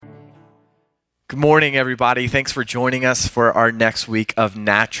Good morning, everybody. Thanks for joining us for our next week of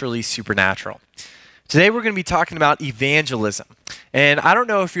Naturally Supernatural. Today, we're going to be talking about evangelism. And I don't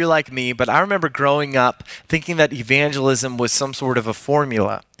know if you're like me, but I remember growing up thinking that evangelism was some sort of a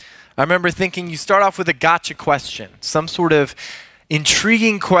formula. I remember thinking you start off with a gotcha question, some sort of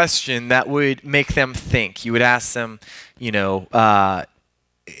intriguing question that would make them think. You would ask them,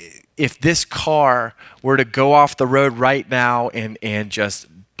 if this car were to go off the road right now and just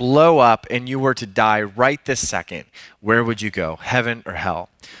blow up and you were to die right this second, where would you go, heaven or hell?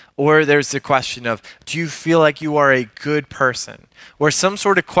 Or there's the question of, do you feel like you are a good person? Or some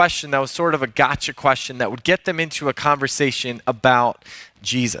sort of question that was sort of a gotcha question that would get them into a conversation about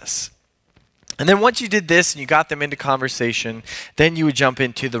Jesus. And then once you did this and you got them into conversation, then you would jump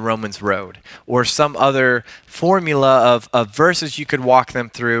into the Romans Road or some other formula of verses you could walk them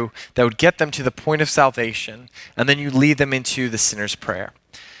through that would get them to the point of salvation, and then you lead them into the sinner's prayer.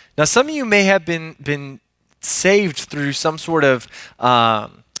 Now, some of you may have been saved through some sort of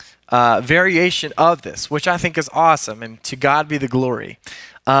variation of this, which I think is awesome, and to God be the glory.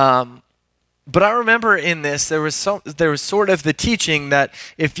 But I remember in this, there was sort of the teaching that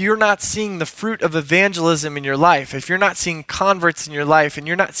if you're not seeing the fruit of evangelism in your life, if you're not seeing converts in your life, and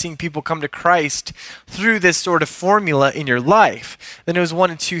you're not seeing people come to Christ through this sort of formula in your life, then it was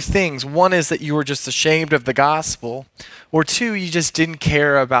one of two things. One is that you were just ashamed of the gospel, or two, you just didn't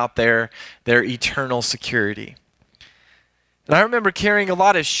care about their eternal security. And I remember carrying a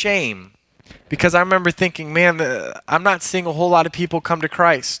lot of shame because I remember thinking, man, I'm not seeing a whole lot of people come to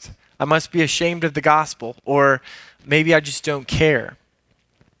Christ. I must be ashamed of the gospel, or maybe I just don't care.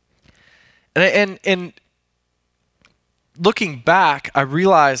 And looking back, I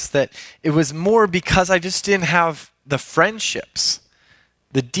realized that it was more because I just didn't have the friendships,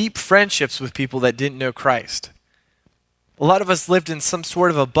 the deep friendships with people that didn't know Christ. A lot of us lived in some sort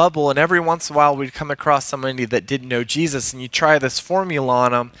of a bubble, and every once in a while we'd come across somebody that didn't know Jesus, and you try this formula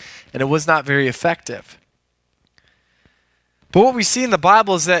on them, and it was not very effective. But what we see in the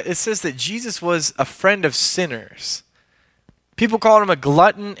Bible is that it says that Jesus was a friend of sinners. People called him a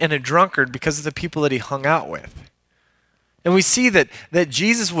glutton and a drunkard because of the people that he hung out with. And we see that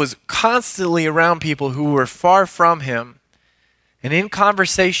Jesus was constantly around people who were far from him, and in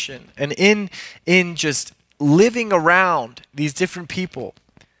conversation and in just living around these different people,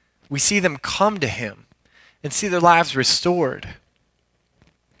 we see them come to him and see their lives restored.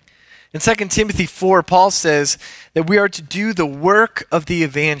 In 2 Timothy 4, Paul says that we are to do the work of the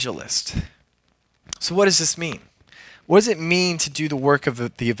evangelist. So what does this mean? What does it mean to do the work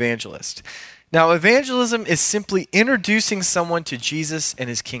of the evangelist? Now, evangelism is simply introducing someone to Jesus and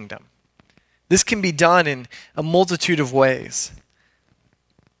his kingdom. This can be done in a multitude of ways.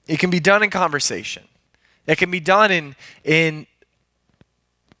 It can be done in conversation. It can be done in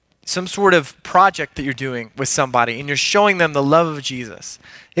some sort of project that you're doing with somebody and you're showing them the love of Jesus.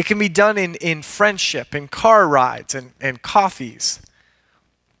 It can be done in friendship, in car rides, and coffees.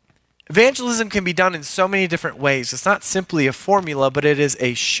 Evangelism can be done in so many different ways. It's not simply a formula, but it is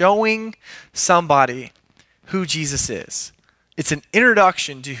a showing somebody who Jesus is. It's an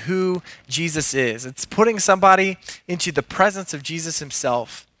introduction to who Jesus is. It's putting somebody into the presence of Jesus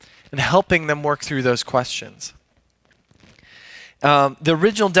himself and helping them work through those questions. The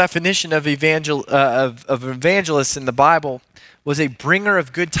original definition of evangelist in the Bible was a bringer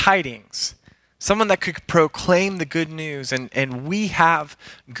of good tidings, someone that could proclaim the good news, and we have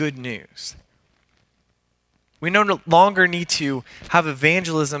good news. We no longer need to have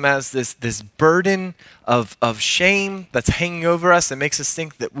evangelism as this burden of shame that's hanging over us that makes us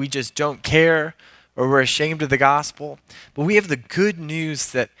think that we just don't care or we're ashamed of the gospel. But we have the good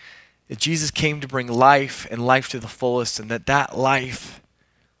news that Jesus came to bring life and life to the fullest, and that life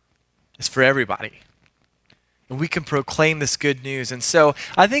is for everybody. And we can proclaim this good news. And so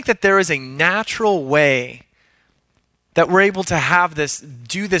I think that there is a natural way that we're able to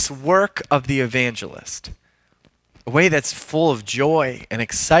do this work of the evangelist. A way that's full of joy and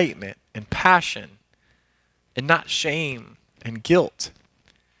excitement and passion and not shame and guilt.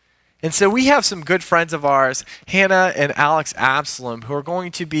 And so we have some good friends of ours, Hannah and Alex Absalom, who are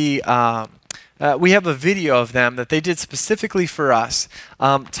going to be, we have a video of them that they did specifically for us,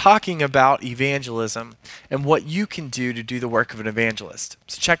 talking about evangelism and what you can do to do the work of an evangelist.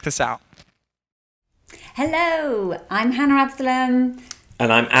 So check this out. Hello, I'm Hannah Absalom.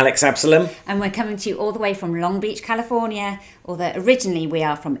 And I'm Alex Absalom. And we're coming to you all the way from Long Beach, California, although originally we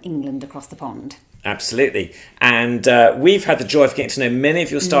are from England across the pond. Absolutely. And we've had the joy of getting to know many of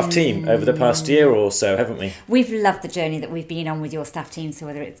your staff team over the past year or so, haven't we? We've loved the journey that we've been on with your staff team. So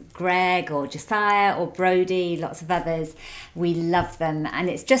whether it's Greg or Josiah or Brody, lots of others, we love them. And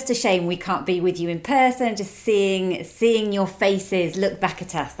it's just a shame we can't be with you in person, just seeing your faces, look back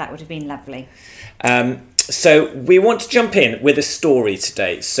at us. That would have been lovely. So we want to jump in with a story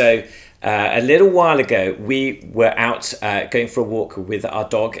today. So a little while ago, we were out going for a walk with our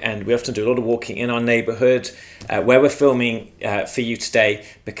dog, and we often do a lot of walking in our neighbourhood where we're filming for you today,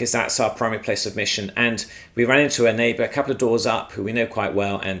 because that's our primary place of mission. And we ran into a neighbour a couple of doors up who we know quite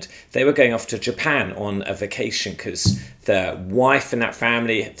well, and they were going off to Japan on a vacation because the wife in that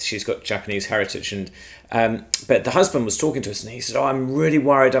family, she's got Japanese heritage, and but the husband was talking to us, and he said, I'm really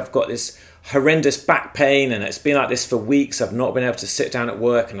worried. I've got this horrendous back pain, and it's been like this for weeks. I've not been able to sit down at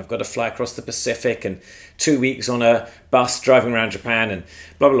work, and I've got to fly across the Pacific, and 2 weeks on a bus driving around Japan, and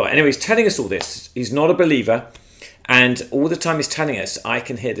blah blah blah. Anyway, he's telling us all this. He's not a believer, and all the time he's telling us, I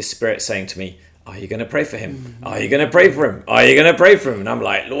can hear the Spirit saying to me, are you going to pray for him? Are you going to pray for him? Are you going to pray for him? And I'm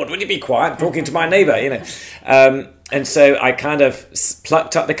like, Lord, would you be quiet? I'm talking to my neighbour, And so I kind of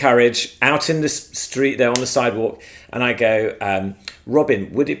plucked up the courage out in the street there on the sidewalk, and I go,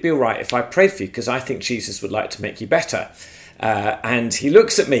 Robin, would it be all right if I prayed for you? Because I think Jesus would like to make you better. And he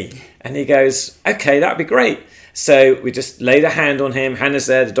looks at me and he goes, okay, that'd be great. So we just laid a hand on him. Hannah's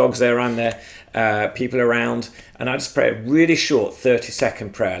there, the dog's there, I'm there, people around. And I just pray a really short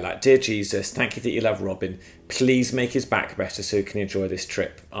 30-second prayer, like, Dear Jesus, thank you that you love Robin. Please make his back better so he can enjoy this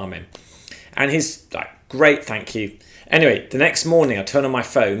trip. Amen. And he's like, great, thank you. Anyway, the next morning I turn on my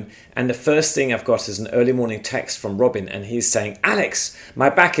phone, and the first thing I've got is an early morning text from Robin, and he's saying, Alex,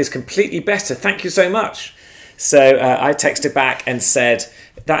 my back is completely better. Thank you so much. So I texted back and said,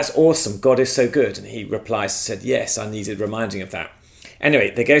 that's awesome. God is so good. And he replies and said, yes, I needed reminding of that.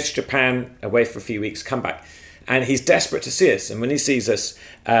 Anyway, they go to Japan, away for a few weeks, come back. And he's desperate to see us. And when he sees us,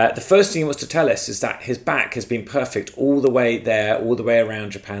 the first thing he wants to tell us is that his back has been perfect all the way there, all the way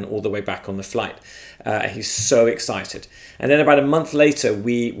around Japan, all the way back on the flight. He's so excited. And then about a month later,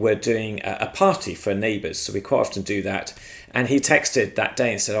 we were doing a party for neighbours. So we quite often do that. And he texted that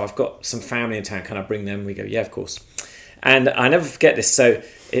day and said, I've got some family in town. Can I bring them? We go, yeah, of course. And I never forget this. So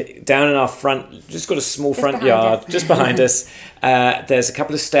down in our front, just got a small front yard, just behind us. There's a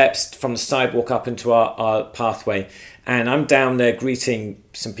couple of steps from the sidewalk up into our pathway. And I'm down there greeting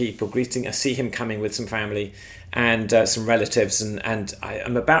some people, I see him coming with some family and some relatives. And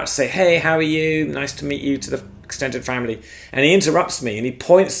I'm about to say, hey, how are you? Nice to meet you, to the extended family. And he interrupts me and he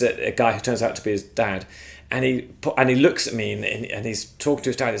points at a guy who turns out to be his dad. And he looks at me and he's talking to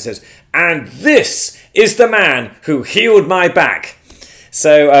his dad and says, and this is the man who healed my back.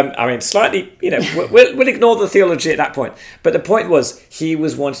 So, slightly, we'll ignore the theology at that point. But the point was, he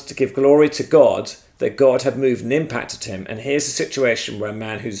was wanting to give glory to God, that God had moved and impacted him. And here's a situation where a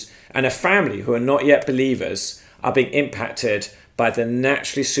man and a family who are not yet believers are being impacted by the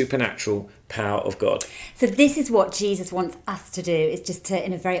naturally supernatural power of God. So this is what Jesus wants us to do, is just to,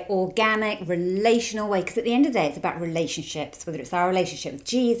 in a very organic, relational way, because at the end of the day, it's about relationships, whether it's our relationship with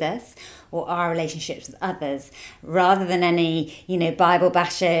Jesus or our relationships with others, rather than any, Bible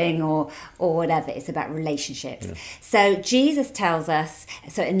bashing or whatever. It's about relationships. Yeah. So Jesus tells us,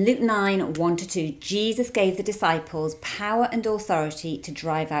 so in Luke 9, 1-2, Jesus gave the disciples power and authority to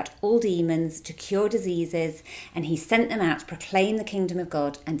drive out all demons, to cure diseases, and he sent them out to proclaim the kingdom of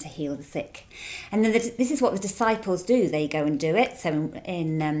God and to heal the sick. And then this is what the disciples do. They go and do it. So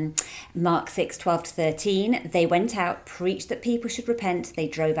in Mark 6, 12-13, they went out, preached that people should repent. They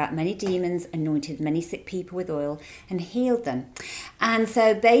drove out many demons, anointed many sick people with oil, and healed them. And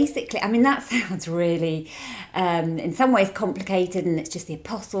so basically, that sounds really, in some ways, complicated, and it's just the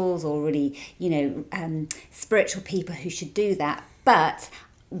apostles or really, spiritual people who should do that. But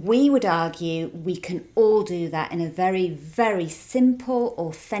we would argue we can all do that in a very, very simple,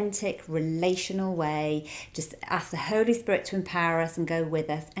 authentic, relational way. Just ask the Holy Spirit to empower us and go with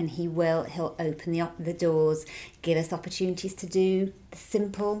us, and he'll open the doors, give us opportunities to do the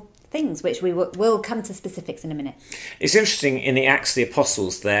simple things, which we'll come to specifics in a minute. It's interesting, in the Acts of the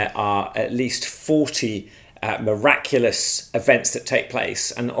Apostles, there are at least 40 miraculous events that take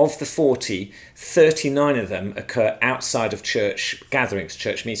place, and of the 40, 39 of them occur outside of church gatherings,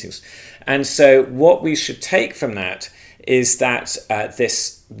 church meetings. And so what we should take from that is that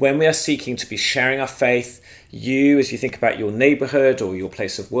when we are seeking to be sharing our faith, you, as you think about your neighborhood or your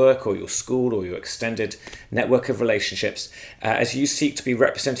place of work or your school or your extended network of relationships, as you seek to be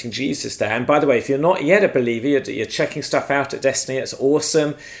representing Jesus there. And by the way, if you're not yet a believer, you're checking stuff out at Destiny, it's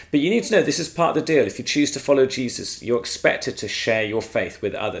awesome. But you need to know this is part of the deal. If you choose to follow Jesus, you're expected to share your faith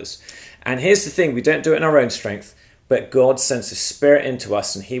with others. And here's the thing, we don't do it in our own strength, but God sends the Spirit into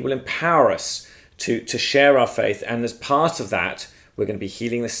us and he will empower us to share our faith. And as part of that, we're going to be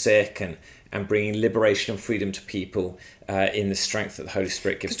healing the sick and bringing liberation and freedom to people in the strength that the Holy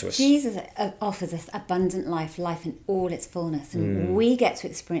Spirit gives to us. Jesus offers us abundant life in all its fullness, and we get to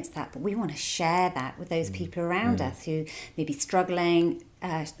experience that, but we want to share that with those people around us who may be struggling,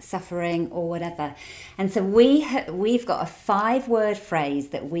 suffering or whatever. And so we've got a 5-word phrase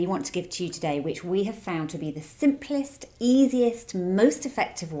that we want to give to you today, which we have found to be the simplest, easiest, most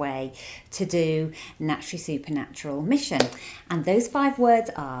effective way to do Naturally Supernatural mission. And those 5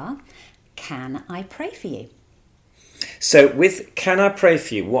 words are, can I pray for you? So with can I pray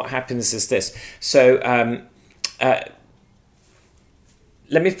for you, what happens is this. So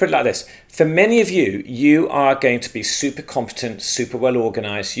let me put it like this. For many of you, you are going to be super competent, super well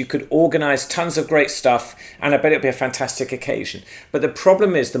organized. You could organize tons of great stuff, and I bet it'll be a fantastic occasion. But the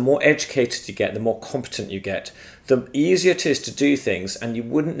problem is, the more educated you get, the more competent you get, the easier it is to do things, and you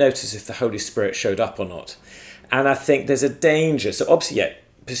wouldn't notice if the Holy Spirit showed up or not. And I think there's a danger. So obviously, yeah,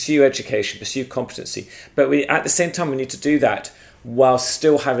 pursue education, pursue competency. But at the same time, we need to do that while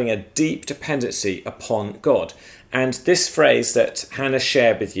still having a deep dependency upon God. And this phrase that Hannah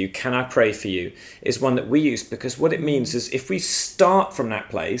shared with you, can I pray for you, is one that we use because what it means is if we start from that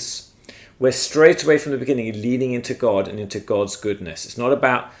place, we're straight away from the beginning leaning into God and into God's goodness. It's not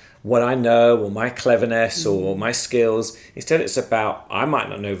about what I know or my cleverness or my skills. Instead, it's about, I might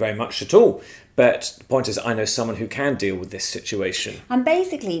not know very much at all, but the point is I know someone who can deal with this situation. And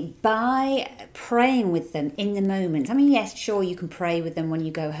basically, by praying with them in the moment, I mean, yes, sure, you can pray with them when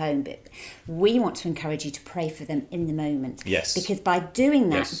you go home, but we want to encourage you to pray for them in the moment. Yes. Because by doing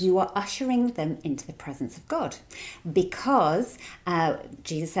that, Yes. you are ushering them into the presence of God. Because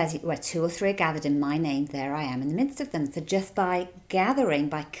Jesus says, where 2 or 3 are gathered in my name, there I am in the midst of them. So just by gathering,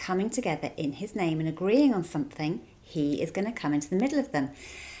 by coming together in his name and agreeing on something, he is going to come into the middle of them.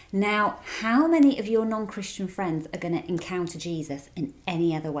 Now, how many of your non-Christian friends are going to encounter Jesus in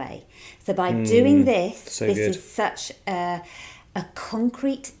any other way? So by doing this, so this good. is such a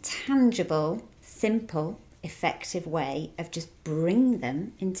concrete, tangible, simple, effective way of just bringing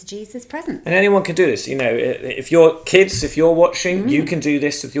them into Jesus' presence. And anyone can do this. You know, if you're kids, if you're watching, you can do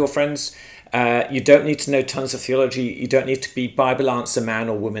this with your friends. You don't need to know tons of theology. You don't need to be Bible answer man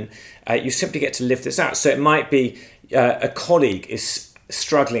or woman. You simply get to live this out. So it might be a colleague is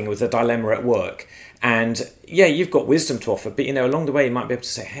struggling with a dilemma at work, and yeah, you've got wisdom to offer, but you know, along the way you might be able to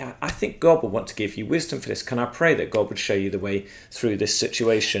say, hey, I think God will want to give you wisdom for this. Can I pray that God would show you the way through this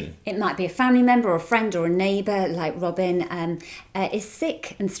situation? It might be a family member or a friend or a neighbour, like Robin is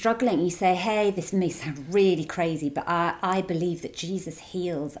sick and struggling. You say, hey, this may sound really crazy, but I believe that Jesus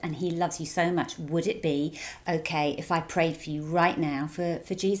heals and he loves you so much. Would it be okay if I prayed for you right now for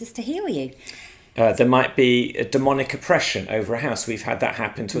Jesus to heal you? There might be a demonic oppression over a house. We've had that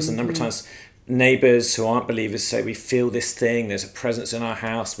happen to us a number of times. Neighbours who aren't believers say, we feel this thing, there's a presence in our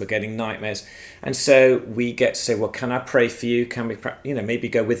house, we're getting nightmares. And so we get to say, well, can I pray for you? Can we, maybe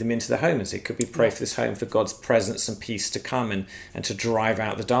go with them into the home and say, could we pray for this home, for God's presence and peace to come and to drive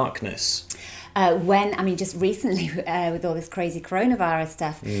out the darkness? Just recently with all this crazy coronavirus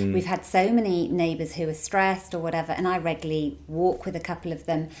stuff, we've had so many neighbours who are stressed or whatever, and I regularly walk with a couple of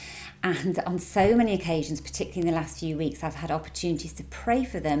them. And on so many occasions, particularly in the last few weeks, I've had opportunities to pray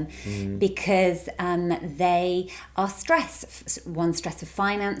for them because they are stressed. One stressed with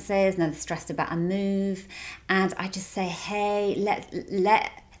finances, another stressed about a move. And I just say, hey,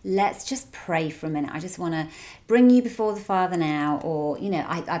 let's just pray for a minute. I just want to bring you before the Father now, or,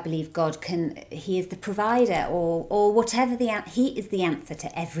 I believe God he is the provider or whatever he is the answer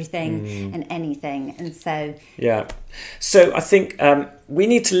to everything and anything. And so... Yeah. So I think we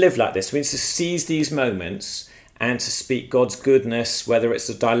need to live like this. We need to seize these moments and to speak God's goodness, whether it's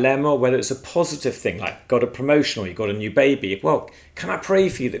a dilemma or whether it's a positive thing, like got a promotion or you got a new baby. Well, can I pray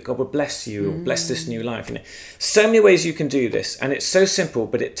for you that God would bless you or bless this new life? So many ways you can do this, and it's so simple,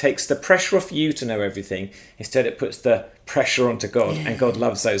 but it takes the pressure off you to know everything. Instead, it puts the pressure onto God, and God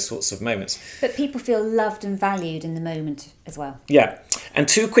loves those sorts of moments. But people feel loved and valued in the moment as well. Yeah. And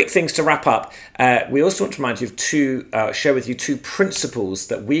 2 quick things to wrap up. We also want to remind you of share with you 2 principles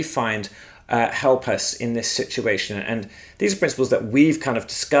that we find help us in this situation. And these are principles that we've kind of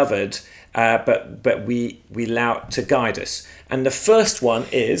discovered but we allow it to guide us. And the first one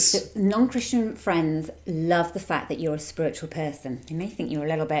is... Non-Christian friends love the fact that you're a spiritual person. They may think you're a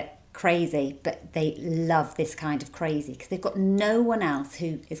little bit crazy, but they love this kind of crazy because they've got no one else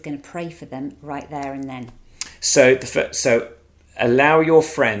who is going to pray for them right there and then. So allow your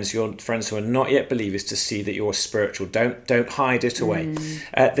friends who are not yet believers, to see that you're spiritual. Don't hide it away.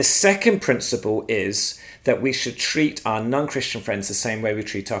 The second principle is that we should treat our non-Christian friends the same way we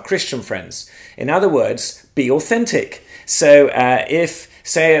treat our Christian friends. In other words, be authentic. So if,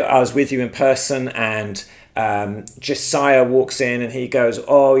 say, I was with you in person and Josiah walks in and he goes,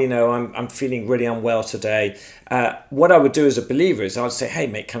 "Oh, I'm feeling really unwell today." What I would do as a believer is I would say, "Hey,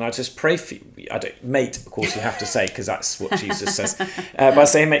 mate, can I just pray for you?" Mate, of course, you have to say, because that's what Jesus says. But I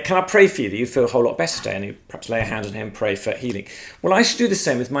say, "Hey, mate, can I pray for you that you feel a whole lot better today?" And you perhaps lay a hand on him, pray for healing. Well, I should do the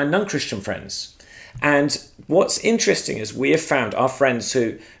same with my non-Christian friends. And what's interesting is we have found our friends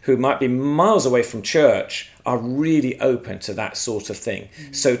who might be miles away from church are really open to that sort of thing.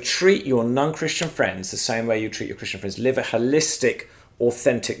 So treat your non-Christian friends the same way you treat your Christian friends. Live a holistic,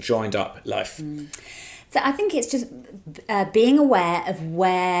 authentic, joined up life. So I think it's just being aware of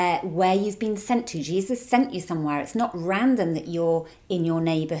where you've been sent to. Jesus sent you somewhere. It's not random that you're in your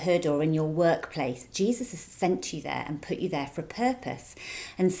neighbourhood or in your workplace. Jesus has sent you there and put you there for a purpose.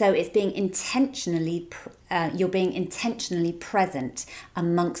 And so it's being you're being intentionally present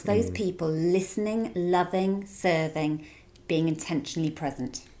amongst those people, listening, loving, serving, being intentionally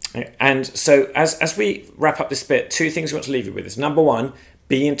present. And so as we wrap up this bit, two things we want to leave you with is, number one,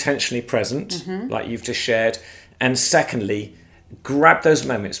 be intentionally present, like you've just shared. And secondly, grab those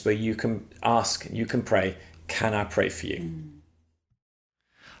moments where you can ask, you can pray, "Can I pray for you?"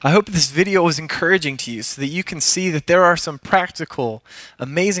 I hope this video was encouraging to you so that you can see that there are some practical,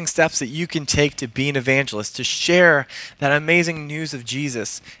 amazing steps that you can take to be an evangelist, to share that amazing news of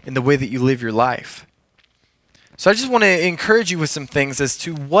Jesus in the way that you live your life. So I just want to encourage you with some things as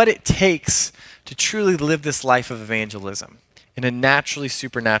to what it takes to truly live this life of evangelism in a naturally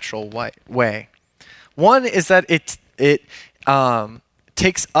supernatural way. One is that it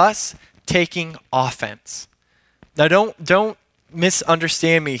takes us taking offense. Now don't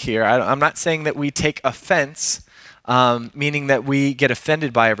misunderstand me here. I'm not saying that we take offense, meaning that we get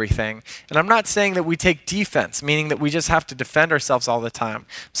offended by everything. And I'm not saying that we take defense, meaning that we just have to defend ourselves all the time.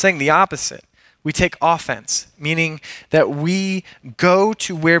 I'm saying the opposite. We take offense, meaning that we go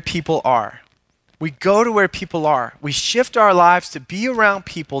to where people are. We go to where people are. We shift our lives to be around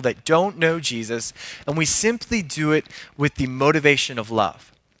people that don't know Jesus, and we simply do it with the motivation of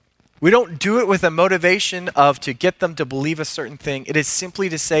love. We don't do it with a motivation of to get them to believe a certain thing. It is simply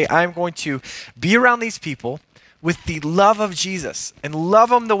to say, I'm going to be around these people with the love of Jesus and love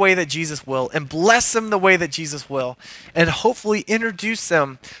them the way that Jesus will and bless them the way that Jesus will and hopefully introduce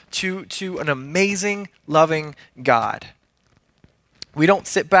them to an amazing, loving God. We don't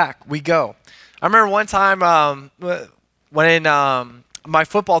sit back. We go. I remember one time when my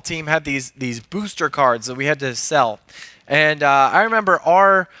football team had these booster cards that we had to sell. And I remember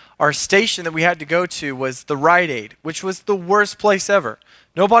our station that we had to go to was the Rite Aid, which was the worst place ever.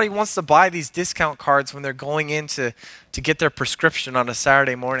 Nobody wants to buy these discount cards when they're going in to get their prescription on a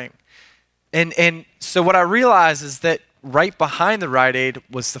Saturday morning. And so what I realized is that right behind the Rite Aid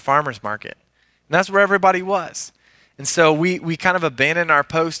was the farmer's market. And that's where everybody was. And so we kind of abandoned our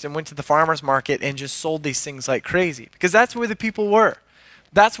post and went to the farmer's market and just sold these things like crazy because that's where the people were.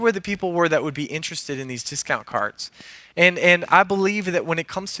 That's where the people were that would be interested in these discount cards. And I believe that when it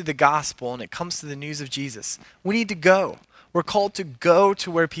comes to the gospel and it comes to the news of Jesus, we need to go. We're called to go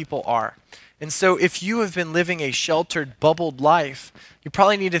to where people are. And so if you have been living a sheltered, bubbled life, you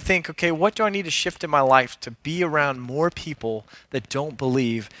probably need to think, okay, what do I need to shift in my life to be around more people that don't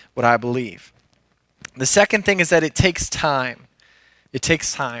believe what I believe? The second thing is that it takes time. It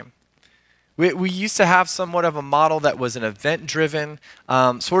takes time. We used to have somewhat of a model that was an event-driven,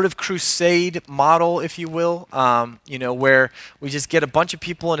 sort of crusade model, if you will, where we just get a bunch of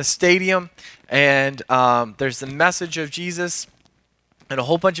people in a stadium and there's the message of Jesus and a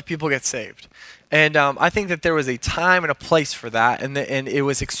whole bunch of people get saved. And I think that there was a time and a place for that, and it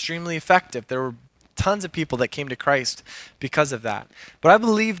was extremely effective. There were tons of people that came to Christ because of that. But I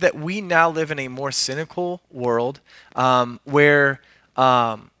believe that we now live in a more cynical world where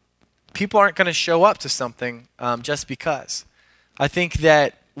people aren't going to show up to something just because. I think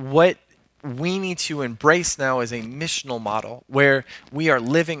that what we need to embrace now is a missional model where we are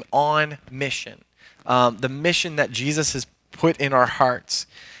living on mission, the mission that Jesus has put in our hearts,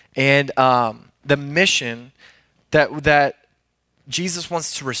 and the mission that Jesus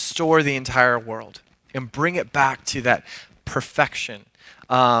wants to restore the entire world and bring it back to that perfection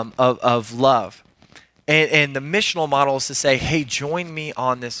of love. And the missional model is to say, hey, join me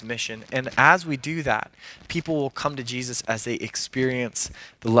on this mission. And as we do that, people will come to Jesus as they experience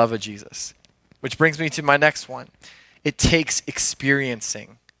the love of Jesus. Which brings me to my next one. It takes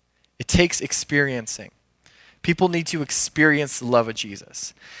experiencing. It takes experiencing. People need to experience the love of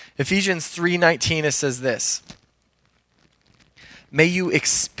Jesus. Ephesians 3:19, it says this: may you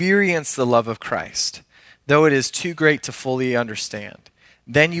experience the love of Christ, though it is too great to fully understand.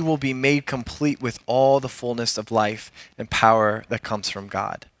 Then you will be made complete with all the fullness of life and power that comes from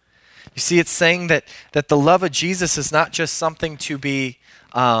God. You see, it's saying that the love of Jesus is not just something to be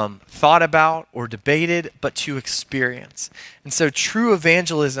thought about or debated, but to experience. And so true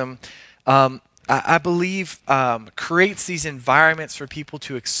evangelism, I believe, creates these environments for people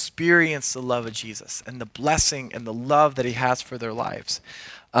to experience the love of Jesus and the blessing and the love that he has for their lives.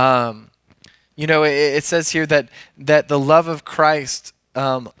 It says here that the love of Christ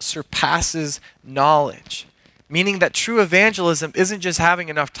surpasses knowledge, meaning that true evangelism isn't just having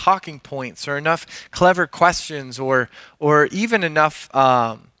enough talking points or enough clever questions or even enough,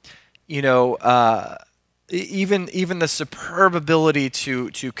 even the superb ability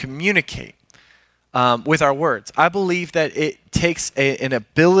to communicate with our words. I believe that it takes an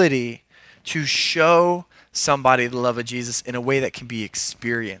ability to show somebody the love of Jesus in a way that can be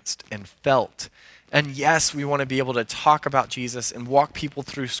experienced and felt. And yes, we want to be able to talk about Jesus and walk people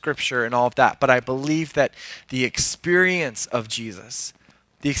through Scripture and all of that. But I believe that the experience of Jesus,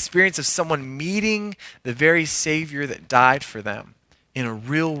 the experience of someone meeting the very Savior that died for them in a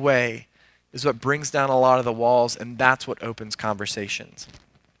real way, is what brings down a lot of the walls, and that's what opens conversations.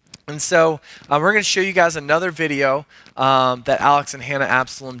 And so we're going to show you guys another video that Alex and Hannah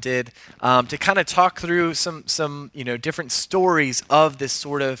Absalom did to kind of talk through some different stories of this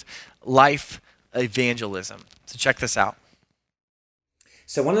sort of life evangelism. So check this out.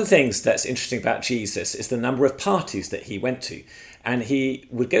 So one of the things that's interesting about Jesus is the number of parties that he went to. And he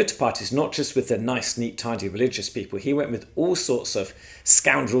would go to parties not just with the nice, neat, tidy religious people. He went with all sorts of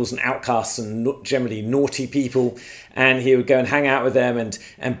scoundrels and outcasts and generally naughty people. And he would go and hang out with them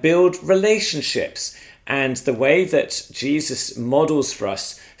and build relationships. And the way that Jesus models for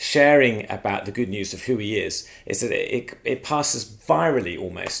us sharing about the good news of who he is that it passes virally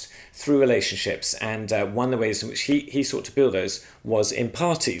almost through relationships. And one of the ways in which he sought to build those was in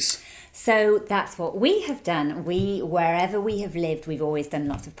parties. So that's what we have done. Wherever we have lived, we've always done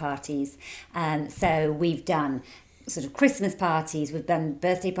lots of parties. So we've done sort of Christmas parties, we've done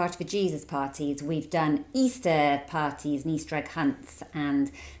birthday party for Jesus parties, we've done Easter parties and Easter egg hunts,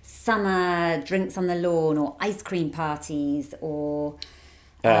 and summer drinks on the lawn, or ice cream parties, or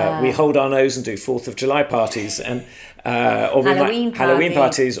we hold our nose and do 4th of July parties, and or Halloween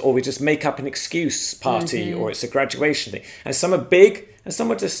parties, or we just make up an excuse party, or it's a graduation thing. And some are big, and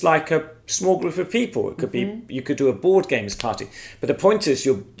some are just like a small group of people. It could be, you could do a board games party. But the point is,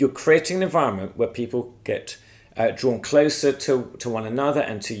 you're creating an environment where people get drawn closer to one another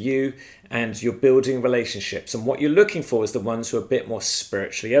and to you, and you're building relationships. And what you're looking for is the ones who are a bit more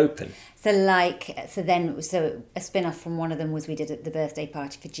spiritually open. So a spin-off from one of them was we did the birthday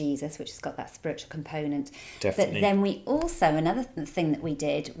party for Jesus, which has got that spiritual component. Definitely. But then we also, another thing that we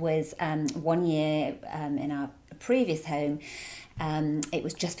did was one year in our previous home, it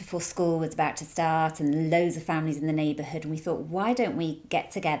was just before school was about to start, and loads of families in the neighbourhood, and we thought, why don't we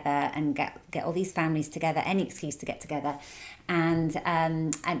get together and get all these families together, any excuse to get together. But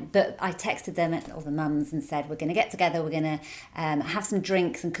I texted them, all the mums, and said, we're going to get together, we're going to have some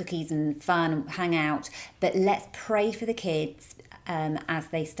drinks and cookies and fun and hang out, but let's pray for the kids as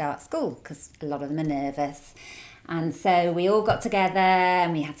they start school, because a lot of them are nervous. And so we all got together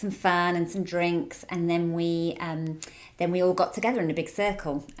and we had some fun and some drinks, and then we all got together in a big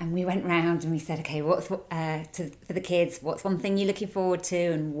circle, and we went round and we said, okay, for the kids, what's one thing you're looking forward to,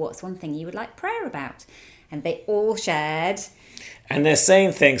 and what's one thing you would like prayer about? And they all shared. And they're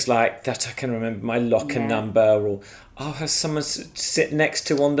saying things like, that I can remember my locker number, or I'll have someone sit next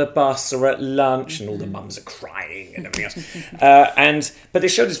to on the bus or at lunch, and all the mums are crying and everything else. But they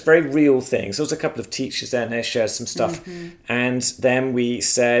showed us very real things. There was a couple of teachers there, and they shared some stuff. And then we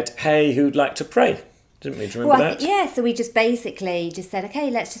said, hey, who'd like to pray? Didn't we? Do you remember that? So we just basically said, okay,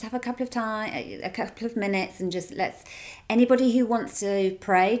 let's just have a couple of minutes, and just anybody who wants to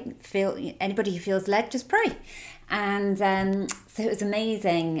pray, anybody who feels led, just pray. And so it was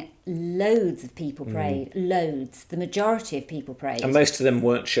amazing. Loads of people prayed. Loads. The majority of people prayed. And most of them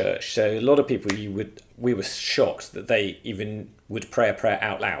weren't church. So a lot of people we were shocked that they even would pray a prayer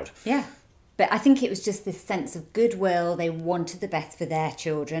out loud. Yeah. But I think it was just this sense of goodwill. They wanted the best for their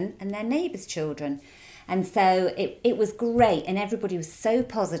children and their neighbours' children. And so it was great, and everybody was so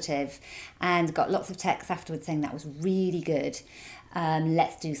positive, and got lots of texts afterwards saying that was really good.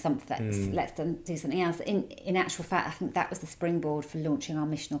 Let's do something. Let's do something else. In actual fact, I think that was the springboard for launching our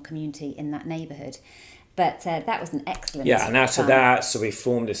missional community in that neighbourhood. But that was an excellent. Yeah, and out of that, so we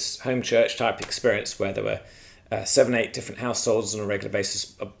formed this home church type experience where there were 7, 8 different households on a regular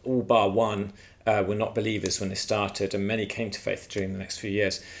basis, all bar one. Were not believers when they started, and many came to faith during the next few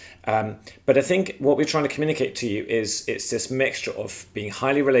years. But I think what we're trying to communicate to you is it's this mixture of being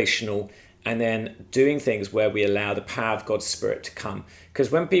highly relational and then doing things where we allow the power of God's Spirit to come.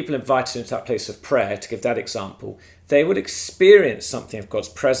 Because when people invited into that place of prayer, to give that example, they would experience something of God's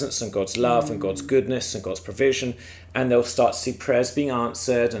presence and God's love and God's goodness and God's provision, and they'll start to see prayers being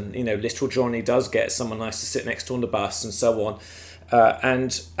answered, and little Johnny does get someone nice to sit next to on the bus and so on.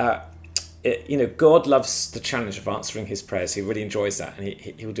 God loves the challenge of answering his prayers. He really enjoys that, and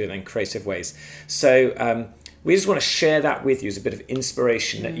he'll do it in creative ways. So we just want to share that with you as a bit of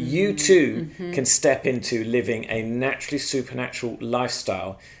inspiration that you too can step into living a naturally supernatural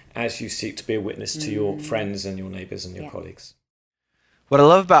lifestyle as you seek to be a witness to your friends and your neighbours and your colleagues. What I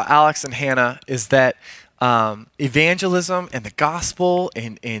love about Alex and Hannah is that evangelism and the gospel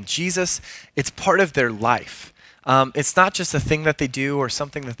and Jesus, it's part of their life. It's not just a thing that they do or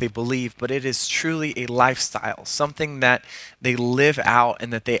something that they believe, but it is truly a lifestyle, something that they live out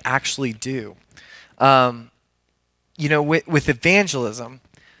and that they actually do. With evangelism,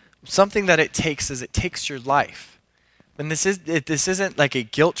 something that it takes your life. And this isn't like a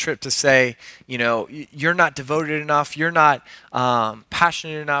guilt trip to say, you're not devoted enough, you're not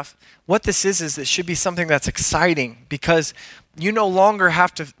passionate enough. What this is it should be something that's exciting, because you no longer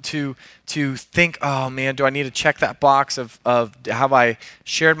have to think, oh man, do I need to check that box of have I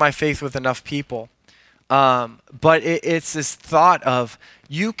shared my faith with enough people? But it's this thought of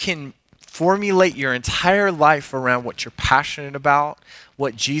you can formulate your entire life around what you're passionate about,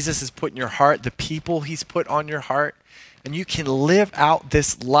 what Jesus has put in your heart, the people he's put on your heart, and you can live out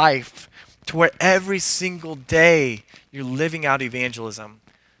this life to where every single day you're living out evangelism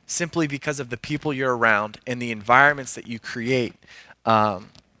simply because of the people you're around and the environments that you create. 1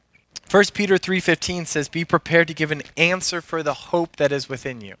 Peter 3:15 says, be prepared to give an answer for the hope that is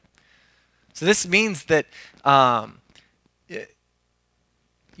within you. So this means that,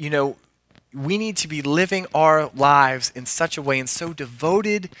 we need to be living our lives in such a way and so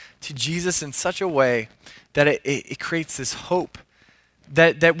devoted to Jesus in such a way that it creates this hope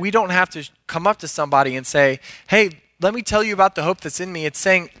that we don't have to come up to somebody and say, hey, let me tell you about the hope that's in me. It's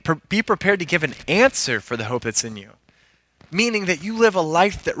saying, be prepared to give an answer for the hope that's in you. Meaning that you live a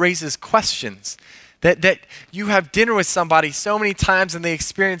life that raises questions. That you have dinner with somebody so many times and they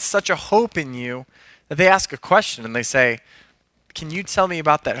experience such a hope in you that they ask a question and they say, can you tell me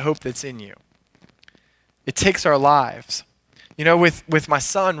about that hope that's in you? It takes our lives. With my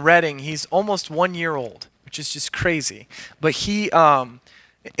son, Redding, he's almost 1 year old, which is just crazy. But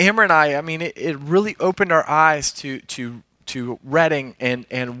Amber and I it really opened our eyes to Redding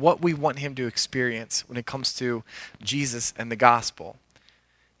and what we want him to experience when it comes to Jesus and the gospel.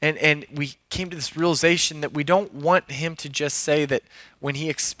 And we came to this realization that we don't want him to just say that when he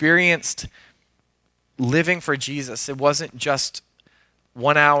experienced living for Jesus, it wasn't just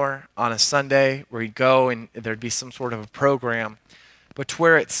 1 hour on a Sunday where he'd go and there'd be some sort of a program, but to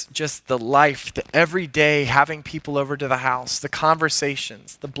where it's just the life, the everyday having people over to the house, the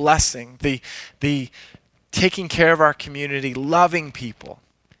conversations, the blessing, the taking care of our community, loving people,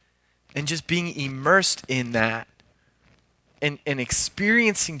 and just being immersed in that and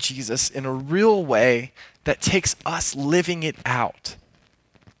experiencing Jesus in a real way that takes us living it out.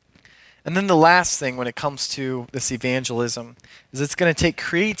 And then the last thing when it comes to this evangelism is it's going to take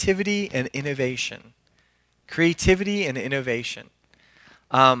creativity and innovation. Creativity and innovation.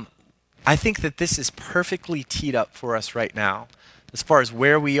 I think that this is perfectly teed up for us right now as far as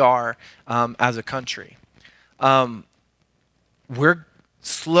where we are as a country. We're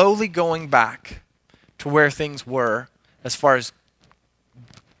slowly going back to where things were as far as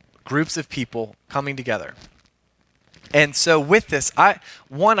groups of people coming together. And so with this, I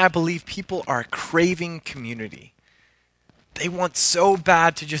believe people are craving community. They want so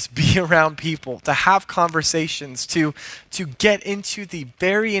bad to just be around people, to have conversations, to get into the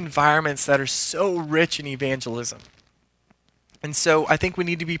very environments that are so rich in evangelism. And so I think we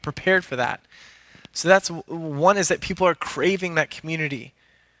need to be prepared for that. So that's one, is that people are craving that community.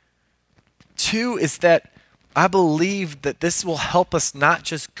 2 is that I believe that this will help us not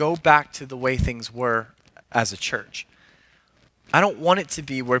just go back to the way things were as a church. I don't want it to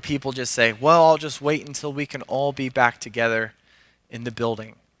be where people just say, well, I'll just wait until we can all be back together in the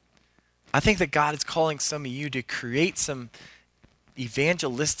building. I think that God is calling some of you to create some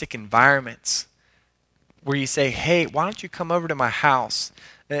evangelistic environments where you say, hey, why don't you come over to my house?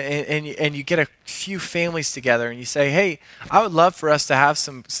 And you get a few families together and you say, hey, I would love for us to have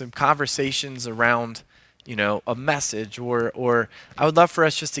some conversations around, a message, or I would love for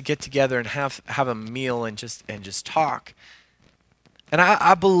us just to get together and have a meal and just talk. And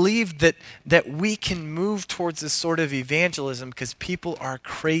I believe that we can move towards this sort of evangelism because people are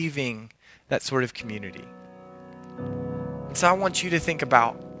craving that sort of community. And so I want you to think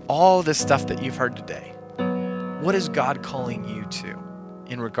about all this stuff that you've heard today. What is God calling you to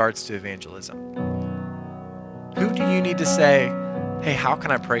in regards to evangelism? Who do you need to say, hey, how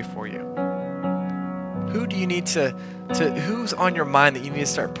can I pray for you? Who do you need who's on your mind that you need to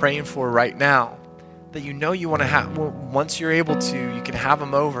start praying for right now? That you want to have, once you're able to, you can have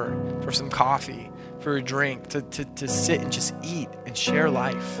them over for some coffee, for a drink, to sit and just eat and share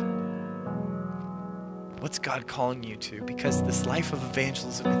life. What's God calling you to? Because this life of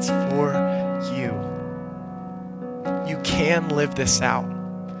evangelism, it's for you. You can live this out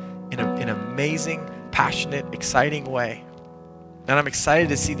in an amazing, passionate, exciting way. And I'm excited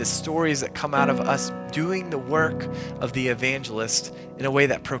to see the stories that come out of us doing the work of the evangelist in a way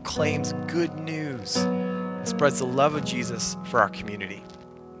that proclaims good news and spreads the love of Jesus for our community.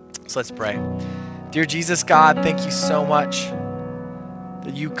 So let's pray. Dear Jesus, God, thank you so much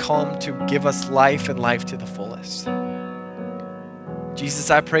that you come to give us life and life to the fullest.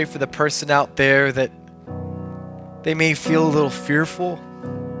 Jesus, I pray for the person out there that they may feel a little fearful.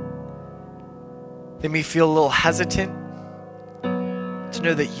 They may feel a little hesitant to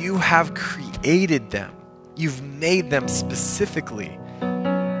know that you have created them. You've made them specifically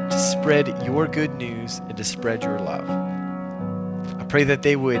to spread your good news and to spread your love. I pray that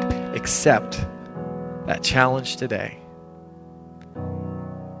they would accept that challenge today.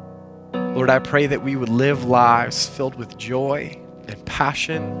 Lord, I pray that we would live lives filled with joy and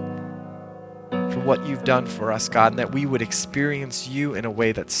passion for what you've done for us, God, and that we would experience you in a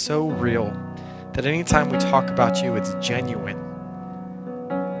way that's so real that anytime we talk about you, it's genuine.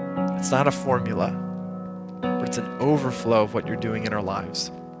 It's not a formula, but it's an overflow of what you're doing in our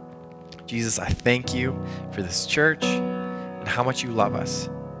lives. Jesus, I thank you for this church and how much you love us.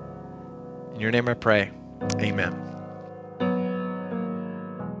 In your name I pray, amen.